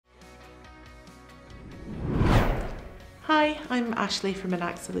Hi, I'm Ashley from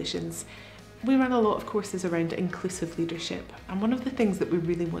Enact Solutions. We run a lot of courses around inclusive leadership, and one of the things that we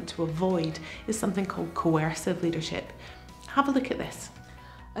really want to avoid is something called coercive leadership. Have a look at this.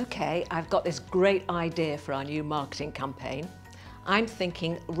 Okay, I've got this great idea for our new marketing campaign. I'm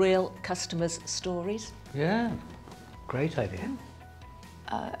thinking real customers' stories. Yeah, great idea.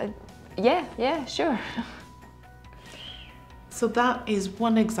 Yeah, sure. So that is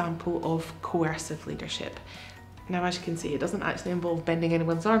one example of coercive leadership. Now, as you can see, it doesn't actually involve bending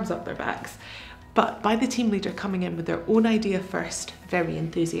anyone's arms up their backs, but by the team leader coming in with their own idea first, very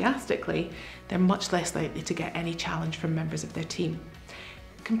enthusiastically, they're much less likely to get any challenge from members of their team.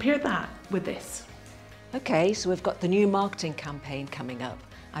 Compare that with this. Okay, so we've got the new marketing campaign coming up.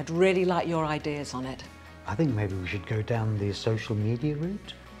 I'd really like your ideas on it. I think maybe we should go down the social media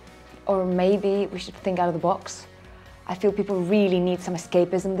route. Or maybe we should think out of the box. I feel people really need some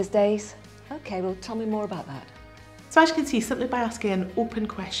escapism these days. Okay, well, tell me more about that. So as you can see, simply by asking an open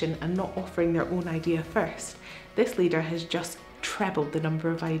question and not offering their own idea first, this leader has just trebled the number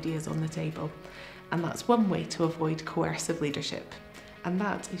of ideas on the table. And that's one way to avoid coercive leadership. And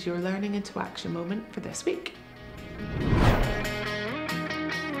that is your learning into action moment for this week.